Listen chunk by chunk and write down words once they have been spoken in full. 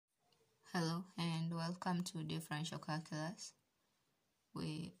Hello and welcome to Differential Calculus.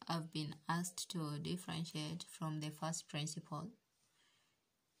 We have been asked to differentiate from the first principle.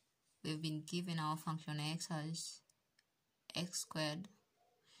 We've been given our function x as x squared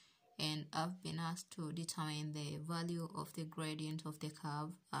and have been asked to determine the value of the gradient of the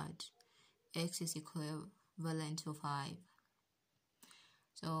curve at x is equivalent to 5.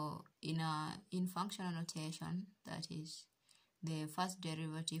 So in functional notation, that is, the first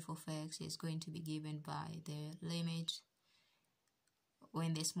derivative of x is going to be given by the limit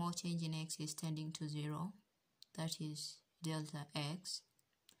when the small change in x is tending to 0, that is delta x,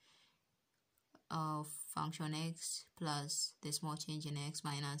 of function x plus the small change in x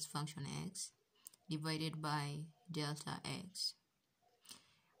minus function x divided by delta x.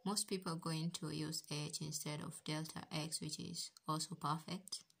 Most people are going to use h instead of delta x, which is also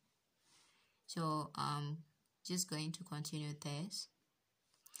perfect. So just going to continue this.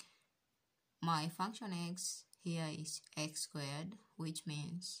 My function x here is x squared, which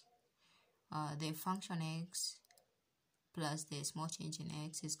means the function x plus the small change in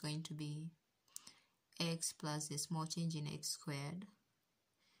x is going to be x plus the small change in x squared.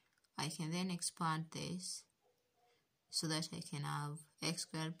 I can then expand this so that I can have x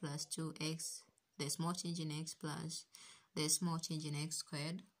squared plus 2x, the small change in x plus the small change in x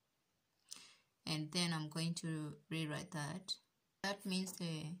squared. And then I'm going to rewrite that. That means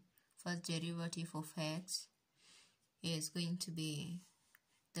the first derivative of x is going to be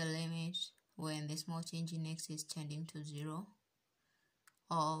the limit when the small change in x is tending to 0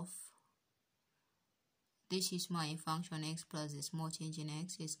 of, this is my function x plus the small change in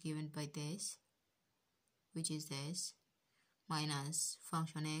x is given by this, which is this, minus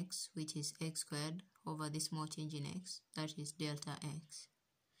function x, which is x squared over the small change in x, that is delta x.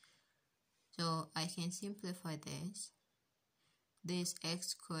 So I can simplify this. This x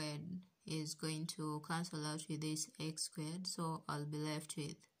squared is going to cancel out with this x squared, so I'll be left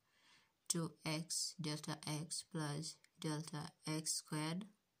with 2x delta x plus delta x squared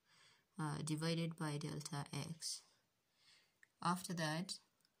divided by delta x. After that,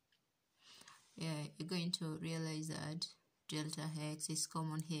 you're going to realize that delta x is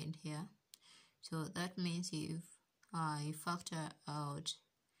common here and here. So that means if I factor out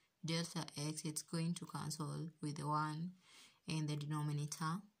delta x, it's going to cancel with the 1 in the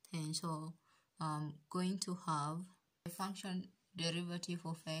denominator, and so I'm going to have the function derivative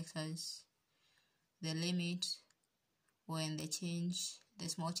of x as the limit when the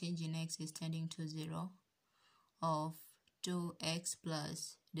small change in x is tending to 0 of 2x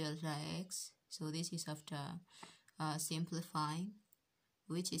plus delta x. So this is after simplifying,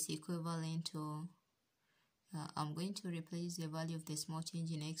 which is equivalent to I'm going to replace the value of the small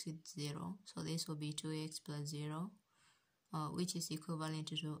change in x with 0, so this will be 2x plus 0, which is equivalent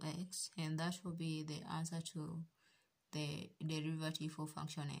to 2x, and that will be the answer to the derivative of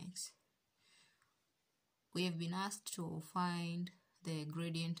function x. We have been asked to find the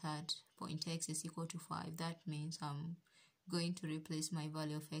gradient at point x is equal to 5. That means I'm going to replace my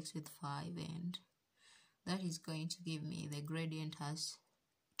value of x with 5, and that is going to give me the gradient as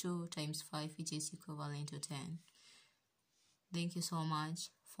 2 times 5, which is equivalent to 10. Thank you so much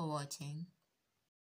for watching.